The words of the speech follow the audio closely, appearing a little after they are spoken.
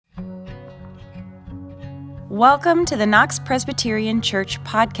Welcome to the Knox Presbyterian Church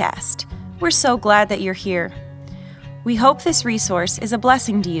podcast. We're so glad that you're here. We hope this resource is a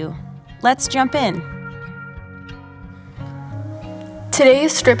blessing to you. Let's jump in.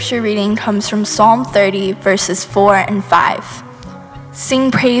 Today's scripture reading comes from Psalm 30, verses 4 and 5. Sing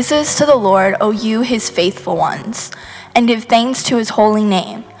praises to the Lord, O you his faithful ones, and give thanks to his holy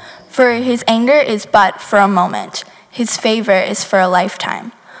name. For his anger is but for a moment, his favor is for a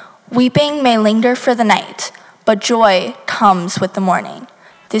lifetime. Weeping may linger for the night, but joy comes with the morning.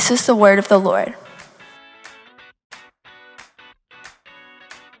 This is the word of the Lord.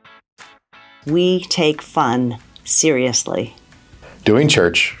 We take fun seriously. Doing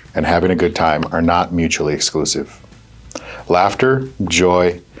church and having a good time are not mutually exclusive. Laughter,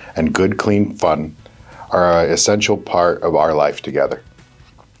 joy, and good, clean fun are an essential part of our life together.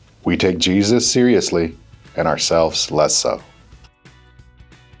 We take Jesus seriously and ourselves less so.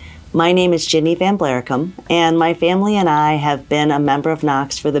 My name is Ginny Van Blaricum, and my family and I have been a member of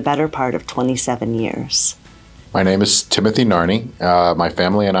Knox for the better part of 27 years. My name is Timothy Narney. My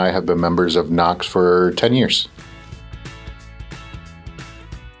family and I have been members of Knox for 10 years.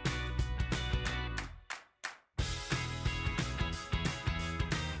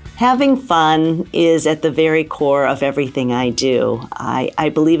 Having fun is at the very core of everything I do.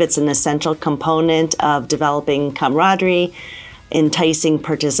 I believe it's an essential component of developing camaraderie, enticing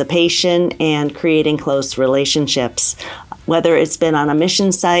participation, and creating close relationships. Whether it's been on a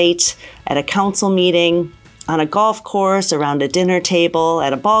mission site, at a council meeting, on a golf course, around a dinner table,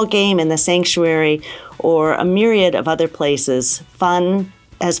 at a ball game in the sanctuary, or a myriad of other places, fun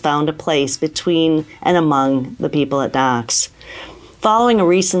has found a place between and among the people at Knox. Following a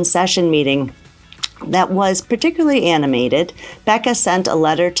recent session meeting that was particularly animated, Becca sent a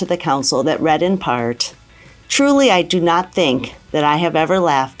letter to the council that read in part, "Truly, I do not think that I have ever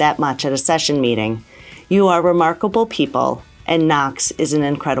laughed that much at a session meeting. You are remarkable people, and Knox is an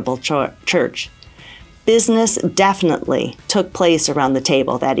incredible church." Business definitely took place around the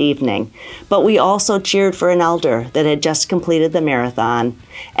table that evening, but we also cheered for an elder that had just completed the marathon,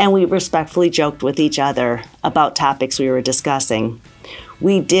 and we respectfully joked with each other about topics we were discussing.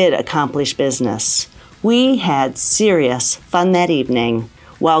 We did accomplish business. We had serious fun that evening,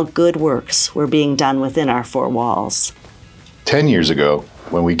 while good works were being done within our four walls. 10 years ago,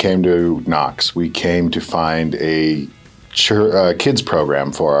 when we came to Knox, we came to find a kids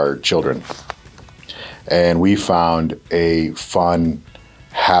program for our children. And we found a fun,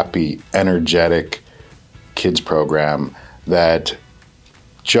 happy, energetic kids program that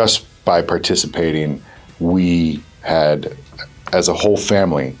just by participating, we had, as a whole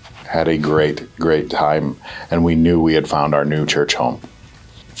family, had a great, great time, and we knew we had found our new church home.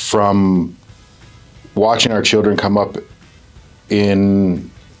 From watching our children come up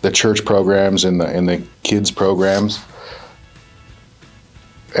in the church programs, in the kids programs,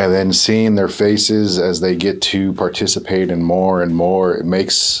 and then seeing their faces as they get to participate in more and more, it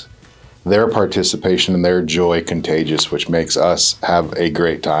makes their participation and their joy contagious, which makes us have a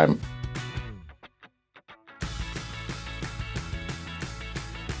great time.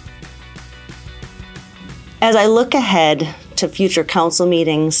 As I look ahead to future council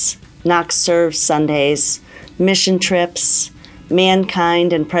meetings, Knox Serves Sundays, mission trips,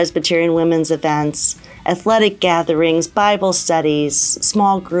 Mankind and Presbyterian women's events, athletic gatherings, Bible studies,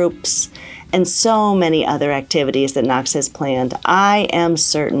 small groups, and so many other activities that Knox has planned, I am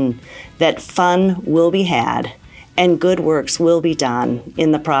certain that fun will be had and good works will be done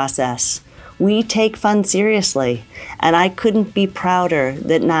in the process. We take fun seriously, and I couldn't be prouder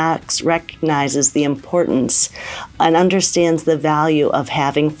that Knox recognizes the importance and understands the value of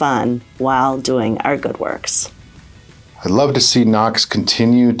having fun while doing our good works. I'd love to see Knox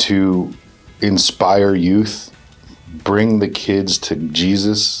continue to inspire youth, bring the kids to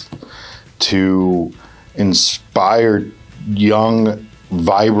Jesus, to inspire young,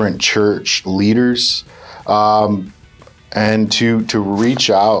 vibrant church leaders, and to reach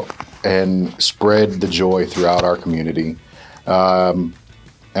out and spread the joy throughout our community, and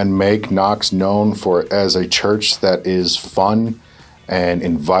make Knox known as a church that is fun and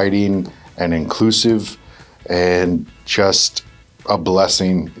inviting and inclusive and just a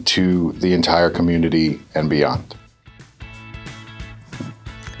blessing to the entire community and beyond.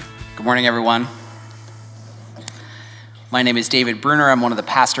 Good morning, everyone. My name is David Bruner. I'm one of the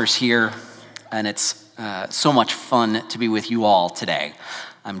pastors here, and it's so much fun to be with you all today.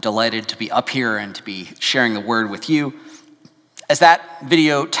 I'm delighted to be up here and to be sharing the word with you. As that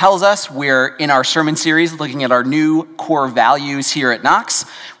video tells us, we're in our sermon series looking at our new core values here at Knox.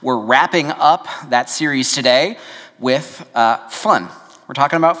 We're wrapping up that series today with fun. We're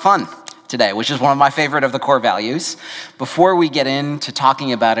talking about fun. today, which is one of my favorite of the core values. Before we get into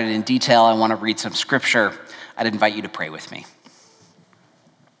talking about it in detail, I want to read some scripture. I'd invite you to pray with me.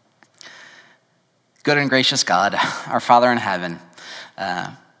 Good and gracious God, our Father in heaven,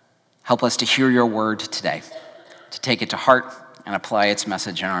 help us to hear your word today, to take it to heart and apply its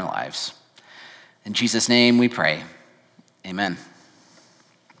message in our lives. In Jesus' name we pray. Amen.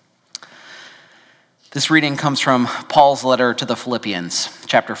 This reading comes from Paul's letter to the Philippians,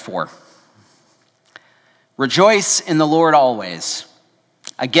 chapter 4. Rejoice in the Lord always.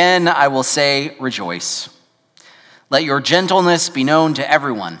 Again, I will say rejoice. Let your gentleness be known to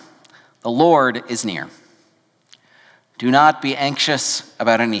everyone. The Lord is near. Do not be anxious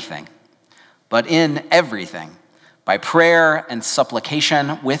about anything, but in everything, by prayer and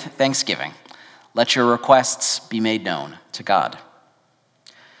supplication with thanksgiving, let your requests be made known to God.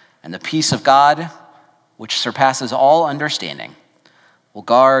 And the peace of God, which surpasses all understanding, will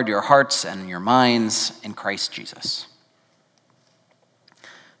guard your hearts and your minds in Christ Jesus.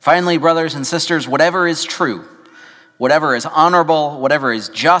 Finally, brothers and sisters, whatever is true, whatever is honorable, whatever is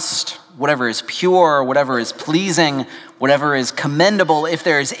just, whatever is pure, whatever is pleasing, whatever is commendable, if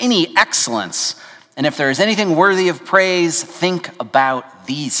there is any excellence, and if there is anything worthy of praise, think about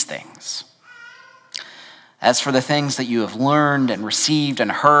these things. As for the things that you have learned and received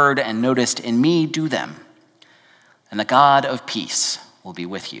and heard and noticed in me, do them, and the God of peace will be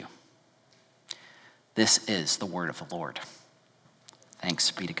with you. This is the word of the Lord. Thanks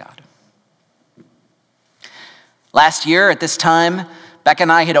be to God. Last year at this time, Becca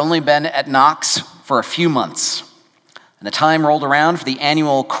and I had only been at Knox for a few months. And the time rolled around for the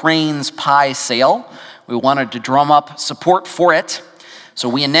annual Cranes Pie Sale. We wanted to drum up support for it. So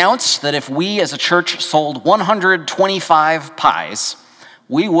we announced that if we as a church sold 125 pies,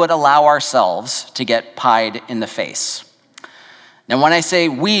 we would allow ourselves to get pied in the face. Now, when I say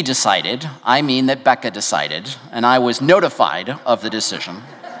we decided, I mean that Becca decided, and I was notified of the decision.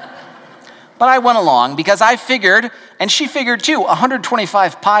 But I went along because I figured, and she figured too,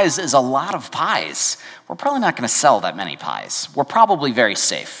 125 pies is a lot of pies. We're probably not going to sell that many pies. We're probably very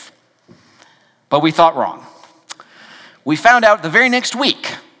safe. But we thought wrong. We found out the very next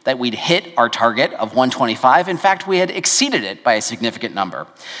week that we'd hit our target of 125. In fact, we had exceeded it by a significant number.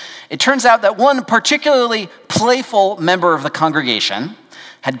 It turns out that one particularly playful member of the congregation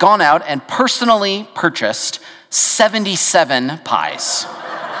had gone out and personally purchased 77 pies.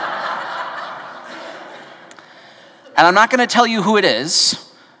 And I'm not going to tell you who it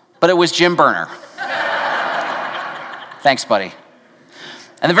is, but it was Jim Berner. Thanks, buddy.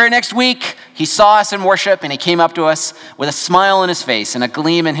 And the very next week, he saw us in worship, and he came up to us with a smile on his face and a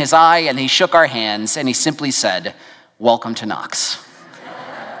gleam in his eye, and he shook our hands, and he simply said, "Welcome to Knox."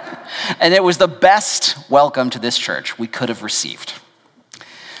 And it was the best welcome to this church we could have received.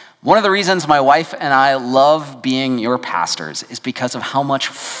 One of the reasons my wife and I love being your pastors is because of how much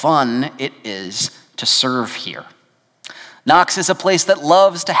fun it is to serve here. Knox is a place that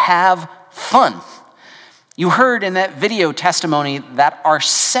loves to have fun. You heard in that video testimony that our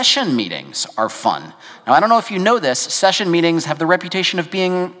session meetings are fun. Now, I don't know if you know this, session meetings have the reputation of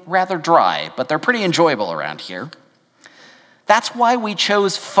being rather dry, but they're pretty enjoyable around here. That's why we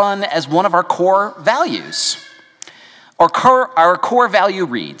chose fun as one of our core values. Our core value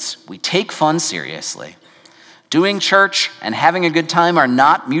reads, we take fun seriously. Doing church and having a good time are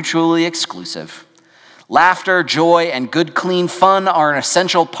not mutually exclusive. Laughter, joy, and good, clean fun are an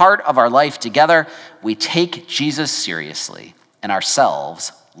essential part of our life together. We take Jesus seriously and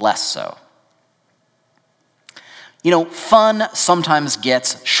ourselves less so. You know, fun sometimes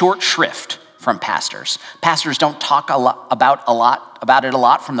gets short shrift from pastors. Pastors don't talk about it a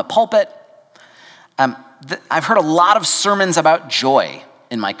lot from the pulpit. I've heard a lot of sermons about joy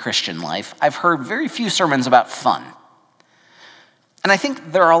in my Christian life. I've heard very few sermons about fun. And I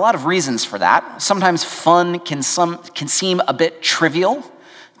think there are a lot of reasons for that. Sometimes fun can seem a bit trivial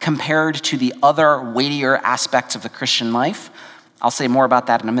compared to the other weightier aspects of the Christian life. I'll say more about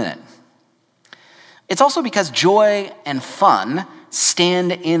that in a minute. It's also because joy and fun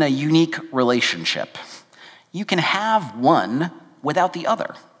stand in a unique relationship. You can have one without the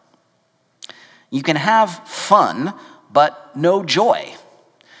other. You can have fun, but no joy.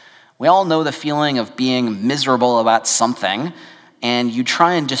 We all know the feeling of being miserable about something, and you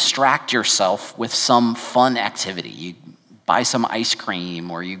try and distract yourself with some fun activity. You buy some ice cream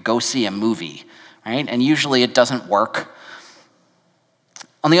or you go see a movie, right? And usually it doesn't work.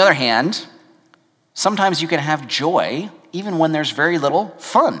 On the other hand, sometimes you can have joy even when there's very little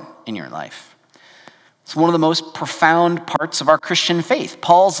fun in your life. It's one of the most profound parts of our Christian faith.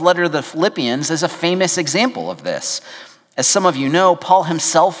 Paul's letter to the Philippians is a famous example of this. As some of you know, Paul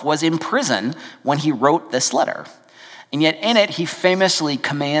himself was in prison when he wrote this letter. And yet in it, he famously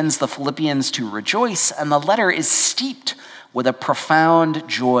commands the Philippians to rejoice, and the letter is steeped with a profound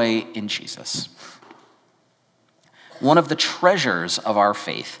joy in Jesus. One of the treasures of our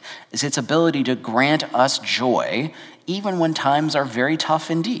faith is its ability to grant us joy even when times are very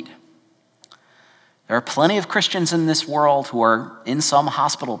tough indeed. There are plenty of Christians in this world who are in some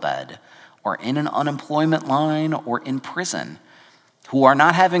hospital bed or in an unemployment line or in prison who are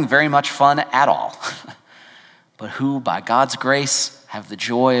not having very much fun at all, but who, by God's grace, have the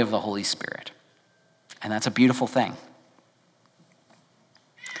joy of the Holy Spirit. And that's a beautiful thing.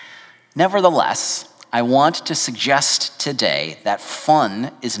 Nevertheless, I want to suggest today that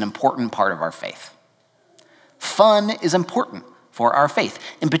fun is an important part of our faith. Fun is important for our faith.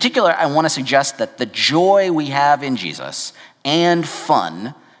 In particular, I want to suggest that the joy we have in Jesus and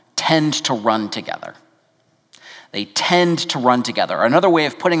fun tend to run together. They tend to run together. Another way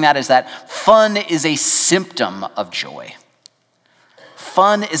of putting that is that fun is a symptom of joy.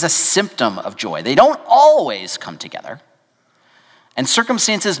 Fun is a symptom of joy. They don't always come together, and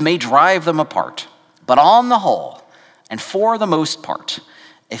circumstances may drive them apart. But on the whole, and for the most part,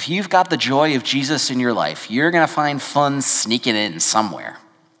 if you've got the joy of Jesus in your life, you're going to find fun sneaking in somewhere.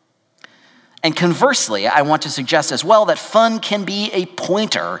 And conversely, I want to suggest as well that fun can be a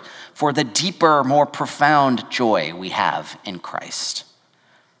pointer for the deeper, more profound joy we have in Christ.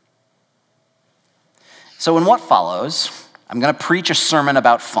 So in what follows, I'm going to preach a sermon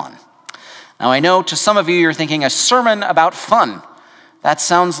about fun. Now I know to some of you, you're thinking, a sermon about fun? That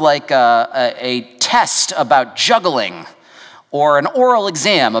sounds like a test about juggling or an oral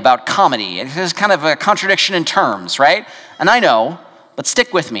exam about comedy. It's kind of a contradiction in terms, right? And I know, but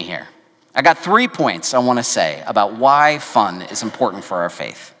stick with me here. I got 3 points I want to say about why fun is important for our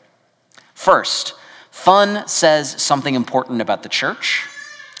faith. First, fun says something important about the church.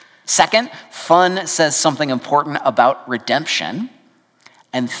 Second, fun says something important about redemption.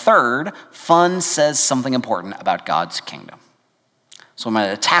 And third, fun says something important about God's kingdom. So I'm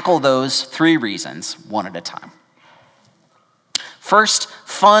going to tackle those 3 reasons one at a time. First,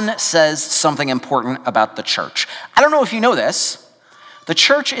 fun says something important about the church. I don't know if you know this. The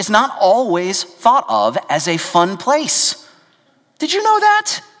church is not always thought of as a fun place. Did you know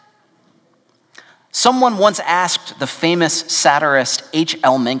that? Someone once asked the famous satirist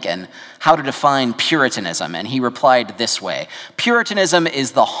H.L. Mencken how to define Puritanism, and he replied this way: Puritanism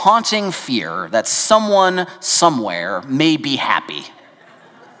is the haunting fear that someone somewhere may be happy.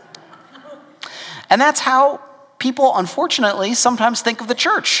 And that's how people, unfortunately, sometimes think of the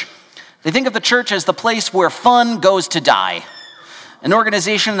church. They think of the church as the place where fun goes to die, an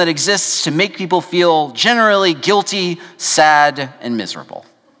organization that exists to make people feel generally guilty, sad, and miserable.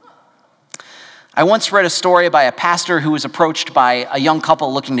 I once read a story by a pastor who was approached by a young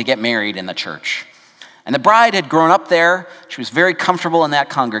couple looking to get married in the church. And the bride had grown up there. She was very comfortable in that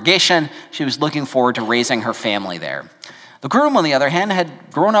congregation. She was looking forward to raising her family there. The groom, on the other hand, had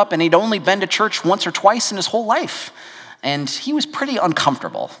grown up and he'd only been to church once or twice in his whole life. And he was pretty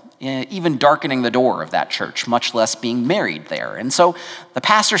uncomfortable, even darkening the door of that church, much less being married there. And so the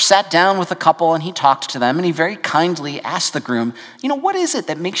pastor sat down with the couple and he talked to them and he very kindly asked the groom, what is it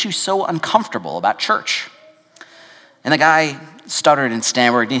that makes you so uncomfortable about church? And the guy stuttered and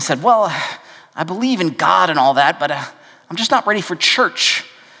stammered and he said, well, I believe in God and all that, but I'm just not ready for church.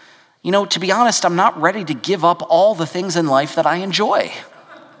 To be honest, I'm not ready to give up all the things in life that I enjoy.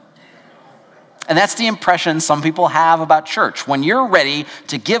 And that's the impression some people have about church. When you're ready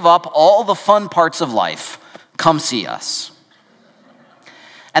to give up all the fun parts of life, come see us.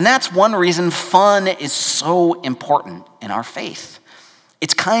 And that's one reason fun is so important in our faith.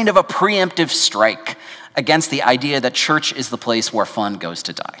 It's kind of a preemptive strike against the idea that church is the place where fun goes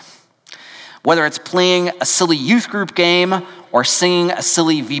to die. Whether it's playing a silly youth group game or singing a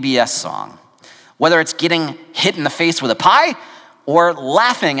silly VBS song, whether it's getting hit in the face with a pie or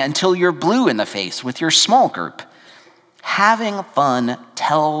laughing until you're blue in the face with your small group, having fun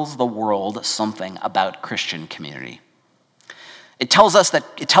tells the world something about Christian community. It tells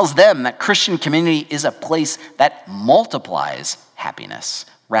them that Christian community is a place that multiplies happiness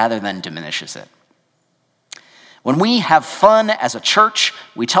rather than diminishes it. When we have fun as a church,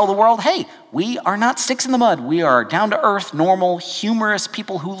 we tell the world, hey, we are not sticks in the mud. We are down-to-earth, normal, humorous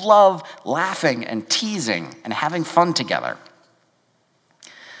people who love laughing and teasing and having fun together.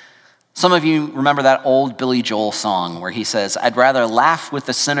 Some of you remember that old Billy Joel song where he says, I'd rather laugh with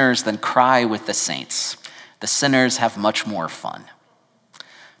the sinners than cry with the saints. The sinners have much more fun.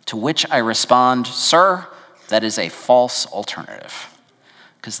 To which I respond, sir, that is a false alternative.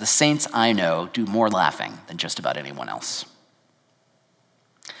 because the saints I know do more laughing than just about anyone else.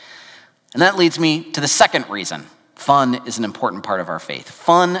 And that leads me to the second reason fun is an important part of our faith.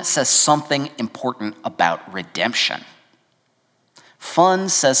 Fun says something important about redemption. Fun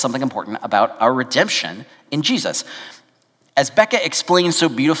says something important about our redemption in Jesus. As Becca explained so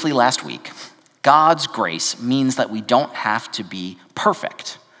beautifully last week, God's grace means that we don't have to be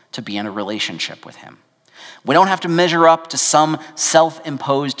perfect to be in a relationship with him. We don't have to measure up to some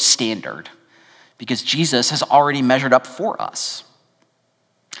self-imposed standard because Jesus has already measured up for us.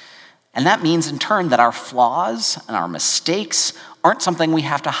 And that means in turn that our flaws and our mistakes aren't something we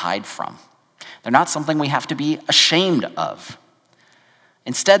have to hide from. They're not something we have to be ashamed of.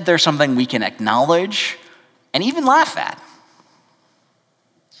 Instead, they're something we can acknowledge and even laugh at.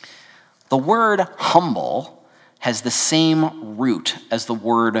 The word humble has the same root as the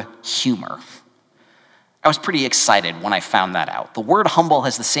word humor. I was pretty excited when I found that out. The word humble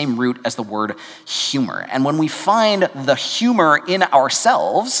has the same root as the word humor. And when we find the humor in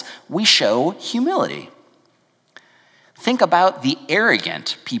ourselves, we show humility. Think about the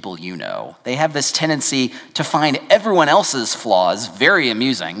arrogant people you know. They have this tendency to find everyone else's flaws very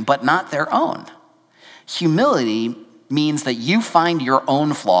amusing, but not their own. Humility means that you find your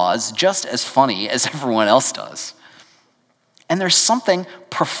own flaws just as funny as everyone else does. And there's something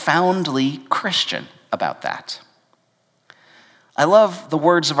profoundly Christian about that. I love the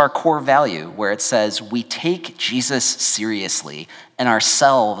words of our core value where it says, we take Jesus seriously and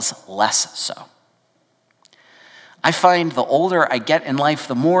ourselves less so. I find the older I get in life,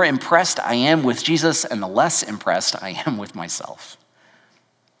 the more impressed I am with Jesus and the less impressed I am with myself.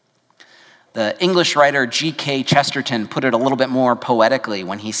 The English writer G.K. Chesterton put it a little bit more poetically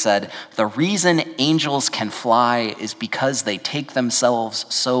when he said, the reason angels can fly is because they take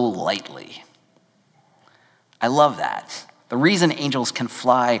themselves so lightly. I love that. The reason angels can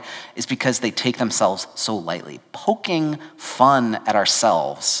fly is because they take themselves so lightly. Poking fun at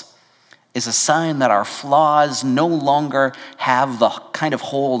ourselves is a sign that our flaws no longer have the kind of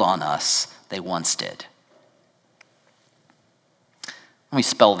hold on us they once did. Let me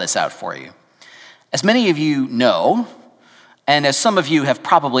spell this out for you. As many of you know, and as some of you have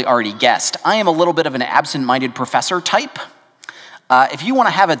probably already guessed, I am a little bit of an absent-minded professor type. If you want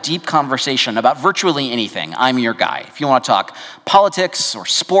to have a deep conversation about virtually anything, I'm your guy. If you want to talk politics or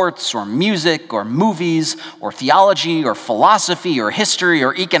sports or music or movies or theology or philosophy or history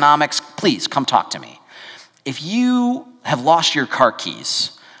or economics, please come talk to me. If you have lost your car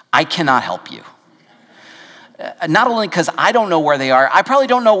keys, I cannot help you. Not only because I don't know where they are, I probably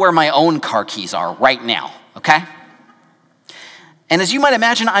don't know where my own car keys are right now, okay? And as you might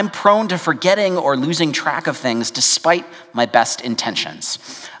imagine, I'm prone to forgetting or losing track of things despite my best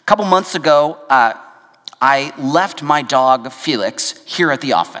intentions. A couple months ago, I left my dog, Felix, here at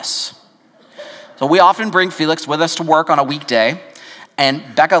the office. So we often bring Felix with us to work on a weekday, and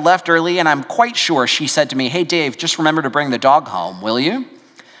Becca left early, and I'm quite sure she said to me, hey, Dave, just remember to bring the dog home, will you?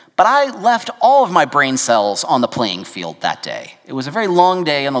 But I left all of my brain cells on the playing field that day. It was a very long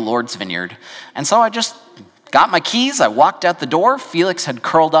day in the Lord's vineyard, and so I just got my keys, I walked out the door. Felix had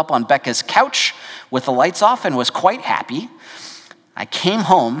curled up on Becca's couch with the lights off and was quite happy. I came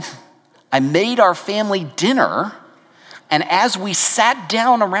home, I made our family dinner, and as we sat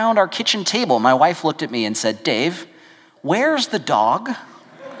down around our kitchen table, my wife looked at me and said, Dave, where's the dog?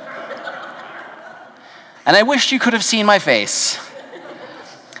 And I wished you could have seen my face.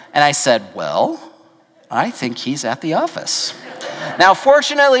 And I said, well, I think he's at the office. Now,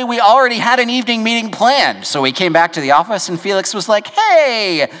 fortunately, we already had an evening meeting planned, so we came back to the office, and Felix was like,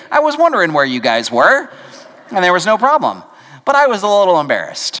 hey, I was wondering where you guys were, and there was no problem. But I was a little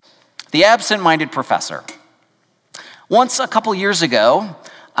embarrassed. The absent-minded professor. Once, a couple years ago,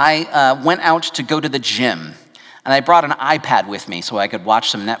 I went out to go to the gym, and I brought an iPad with me so I could watch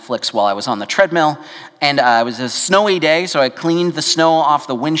some Netflix while I was on the treadmill, and it was a snowy day, so I cleaned the snow off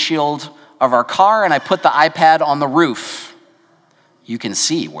the windshield of our car, and I put the iPad on the roof. You can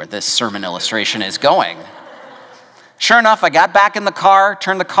see where this sermon illustration is going. Sure enough, I got back in the car,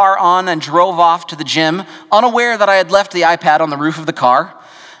 turned the car on, and drove off to the gym, unaware that I had left the iPad on the roof of the car,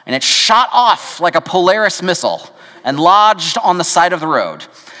 and it shot off like a Polaris missile and lodged on the side of the road.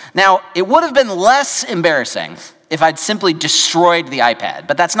 Now, it would have been less embarrassing if I'd simply destroyed the iPad,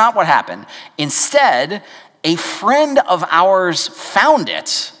 but that's not what happened. Instead, a friend of ours found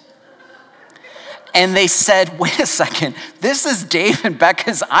it. And they said, wait a second, this is Dave and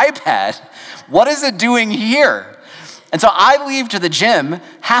Becca's iPad. What is it doing here? And so I leave to the gym.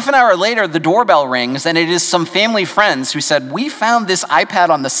 Half an hour later, the doorbell rings, and it is some family friends who said, we found this iPad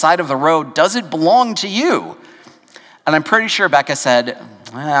on the side of the road. Does it belong to you? And I'm pretty sure Becca said,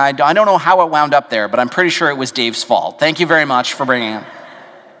 I don't know how it wound up there, but I'm pretty sure it was Dave's fault. Thank you very much for bringing it.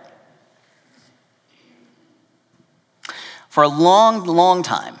 For a long, long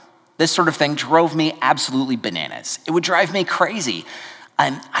time, this sort of thing drove me absolutely bananas. It would drive me crazy.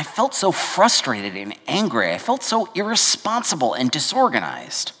 I felt so frustrated and angry. I felt so irresponsible and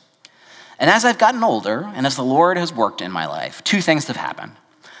disorganized. And as I've gotten older, and as the Lord has worked in my life, two things have happened.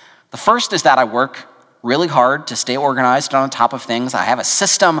 The first is that I work really hard to stay organized and on top of things. I have a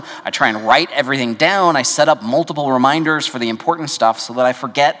system. I try and write everything down. I set up multiple reminders for the important stuff so that I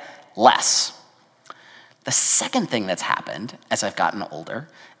forget less. The second thing that's happened as I've gotten older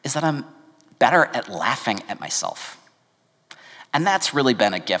is that I'm better at laughing at myself. And that's really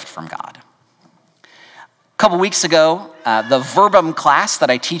been a gift from God. A couple weeks ago, the Verbum class that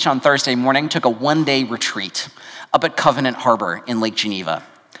I teach on Thursday morning took a one-day retreat up at Covenant Harbor in Lake Geneva.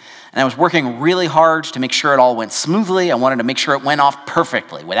 And I was working really hard to make sure it all went smoothly. I wanted to make sure it went off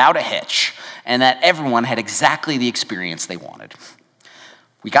perfectly, without a hitch, and that everyone had exactly the experience they wanted.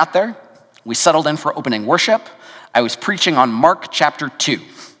 We got there. We settled in for opening worship. I was preaching on Mark chapter 2.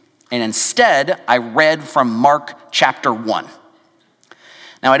 And instead, I read from Mark chapter 1.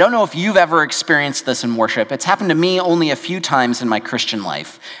 Now, I don't know if you've ever experienced this in worship. It's happened to me only a few times in my Christian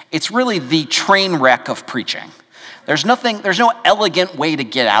life. It's really the train wreck of preaching. There's no elegant way to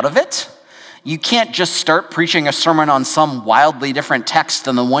get out of it. You can't just start preaching a sermon on some wildly different text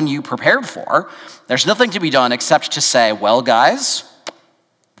than the one you prepared for. There's nothing to be done except to say, well, guys,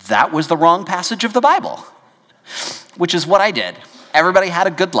 that was the wrong passage of the Bible, which is what I did. Everybody had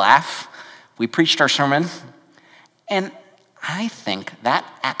a good laugh. We preached our sermon, and I think that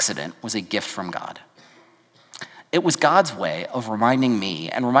accident was a gift from God. It was God's way of reminding me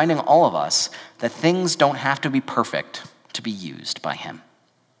and reminding all of us that things don't have to be perfect to be used by him.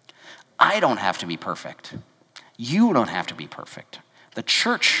 I don't have to be perfect. You don't have to be perfect. The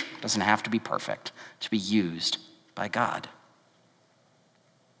church doesn't have to be perfect to be used by God.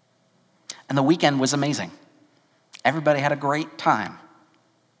 And the weekend was amazing. Everybody had a great time.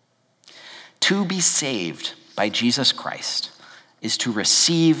 To be saved by Jesus Christ is to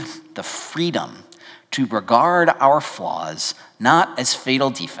receive the freedom to regard our flaws not as fatal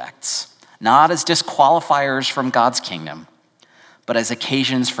defects, not as disqualifiers from God's kingdom, but as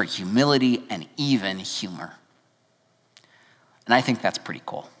occasions for humility and even humor. And I think that's pretty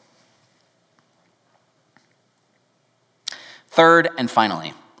cool. Third and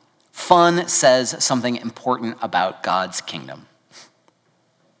finally, fun says something important about God's kingdom.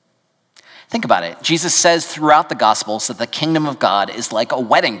 Think about it. Jesus says throughout the Gospels that the kingdom of God is like a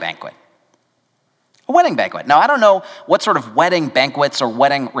wedding banquet. A wedding banquet. Now, I don't know what sort of wedding banquets or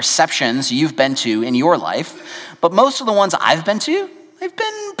wedding receptions you've been to in your life, but most of the ones I've been to, they've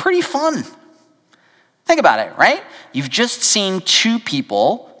been pretty fun. Think about it, right? You've just seen two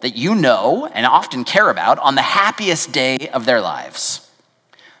people that you know and often care about on the happiest day of their lives.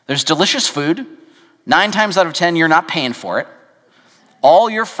 There's delicious food. 9 times out of 10, you're not paying for it. All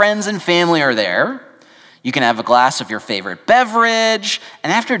your friends and family are there. You can have a glass of your favorite beverage,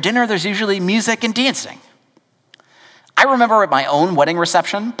 and after dinner, there's usually music and dancing. I remember at my own wedding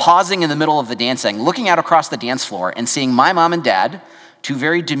reception, pausing in the middle of the dancing, looking out across the dance floor and seeing my mom and dad, two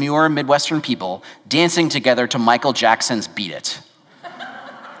very demure Midwestern people, dancing together to Michael Jackson's Beat It,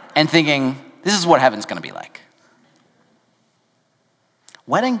 and thinking, this is what heaven's gonna be like.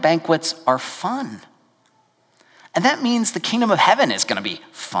 Wedding banquets are fun. And that means the kingdom of heaven is going to be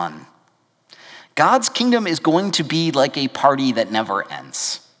fun. God's kingdom is going to be like a party that never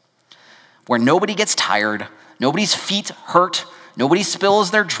ends, where nobody gets tired, nobody's feet hurt, nobody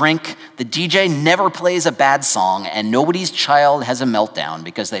spills their drink, the DJ never plays a bad song, and nobody's child has a meltdown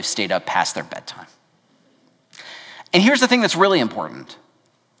because they've stayed up past their bedtime. And here's the thing that's really important.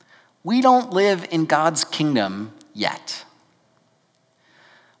 We don't live in God's kingdom yet.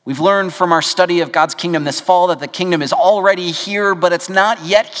 We've learned from our study of God's kingdom this fall that the kingdom is already here, but it's not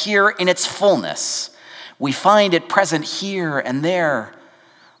yet here in its fullness. We find it present here and there,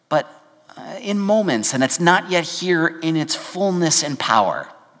 but in moments, and it's not yet here in its fullness and power.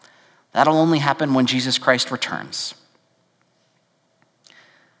 That'll only happen when Jesus Christ returns.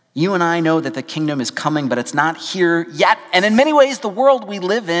 You and I know that the kingdom is coming, but it's not here yet. And in many ways, the world we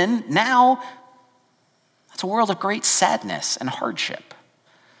live in now, it's a world of great sadness and hardship.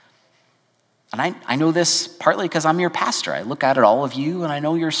 And I know this partly because I'm your pastor. I look out at all of you and I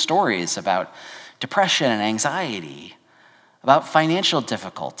know your stories about depression and anxiety, about financial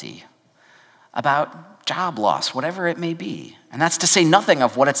difficulty, about job loss, whatever it may be. And that's to say nothing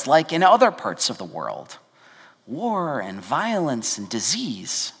of what it's like in other parts of the world. War and violence and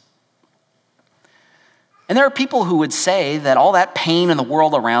disease. And there are people who would say that all that pain in the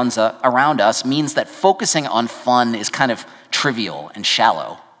world around us means that focusing on fun is kind of trivial and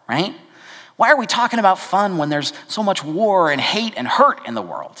shallow, right? Why are we talking about fun when there's so much war and hate and hurt in the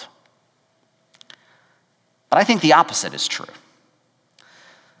world? But I think the opposite is true.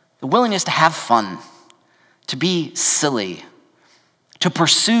 The willingness to have fun, to be silly, to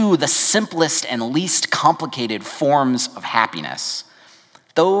pursue the simplest and least complicated forms of happiness,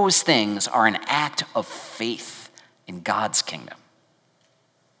 those things are an act of faith in God's kingdom.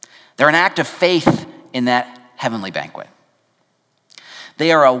 They're an act of faith in that heavenly banquet.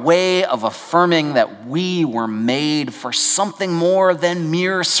 They are a way of affirming that we were made for something more than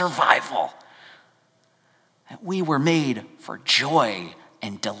mere survival. That we were made for joy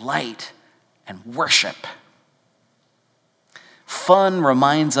and delight and worship. Fun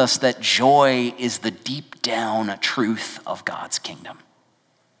reminds us that joy is the deep down truth of God's kingdom.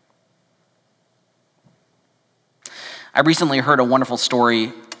 I recently heard a wonderful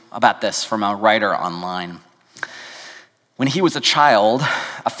story about this from a writer online. When he was a child,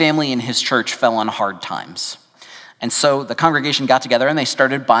 a family in his church fell on hard times. And so the congregation got together and they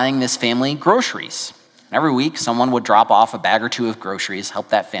started buying this family groceries. And every week, someone would drop off a bag or two of groceries, help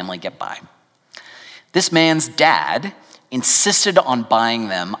that family get by. This man's dad insisted on buying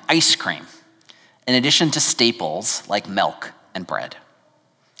them ice cream, in addition to staples like milk and bread.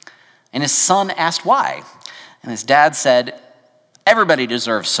 And his son asked why. And his dad said, everybody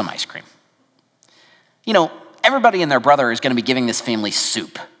deserves some ice cream. You know, everybody and their brother is going to be giving this family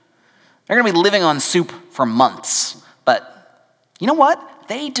soup. They're going to be living on soup for months. But you know what?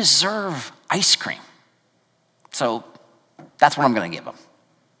 They deserve ice cream. So that's what I'm going to give them.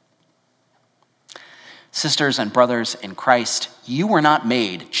 Sisters and brothers in Christ, you were not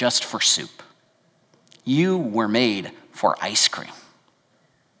made just for soup. You were made for ice cream.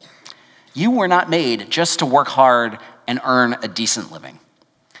 You were not made just to work hard and earn a decent living.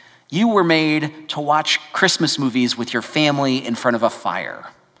 You were made to watch Christmas movies with your family in front of a fire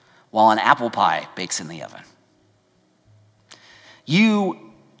while an apple pie bakes in the oven.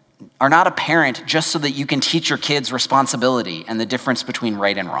 You are not a parent just so that you can teach your kids responsibility and the difference between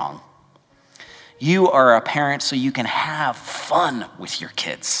right and wrong. You are a parent so you can have fun with your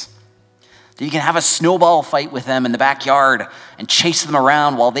kids. That you can have a snowball fight with them in the backyard and chase them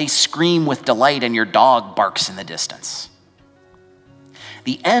around while they scream with delight and your dog barks in the distance.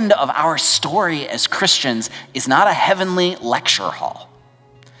 The end of our story as Christians is not a heavenly lecture hall.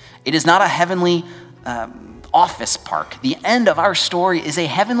 It is not a heavenly office park. The end of our story is a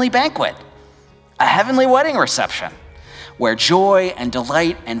heavenly banquet, a heavenly wedding reception, where joy and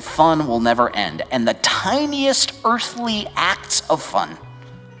delight and fun will never end. And the tiniest earthly acts of fun,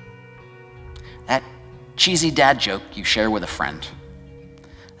 that cheesy dad joke you share with a friend,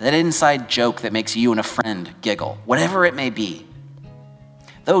 that inside joke that makes you and a friend giggle, whatever it may be,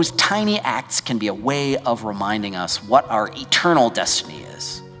 those tiny acts can be a way of reminding us what our eternal destiny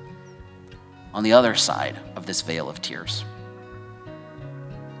is on the other side of this veil of tears.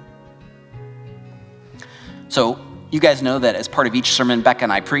 So, you guys know that as part of each sermon Becca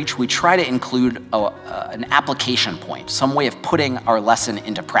and I preach, we try to include an application point, some way of putting our lesson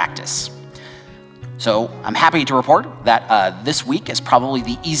into practice. So I'm happy to report that this week is probably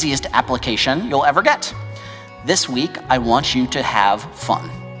the easiest application you'll ever get. This week, I want you to have fun.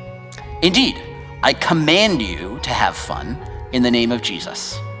 Indeed, I command you to have fun in the name of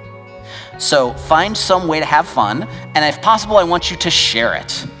Jesus. So find some way to have fun, and if possible, I want you to share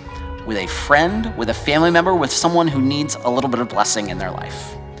it with a friend, with a family member, with someone who needs a little bit of blessing in their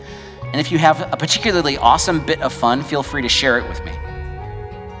life. And if you have a particularly awesome bit of fun, feel free to share it with me.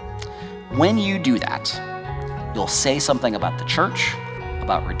 When you do that, you'll say something about the church,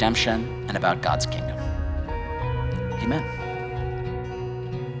 about redemption, and about God's kingdom. Amen.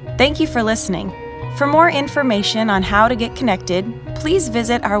 Thank you for listening. For more information on how to get connected, please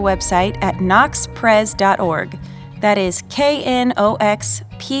visit our website at knoxpres.org. That is knoxpres.org.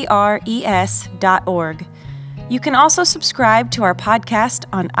 You can also subscribe to our podcast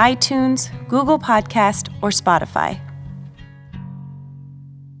on iTunes, Google Podcast, or Spotify.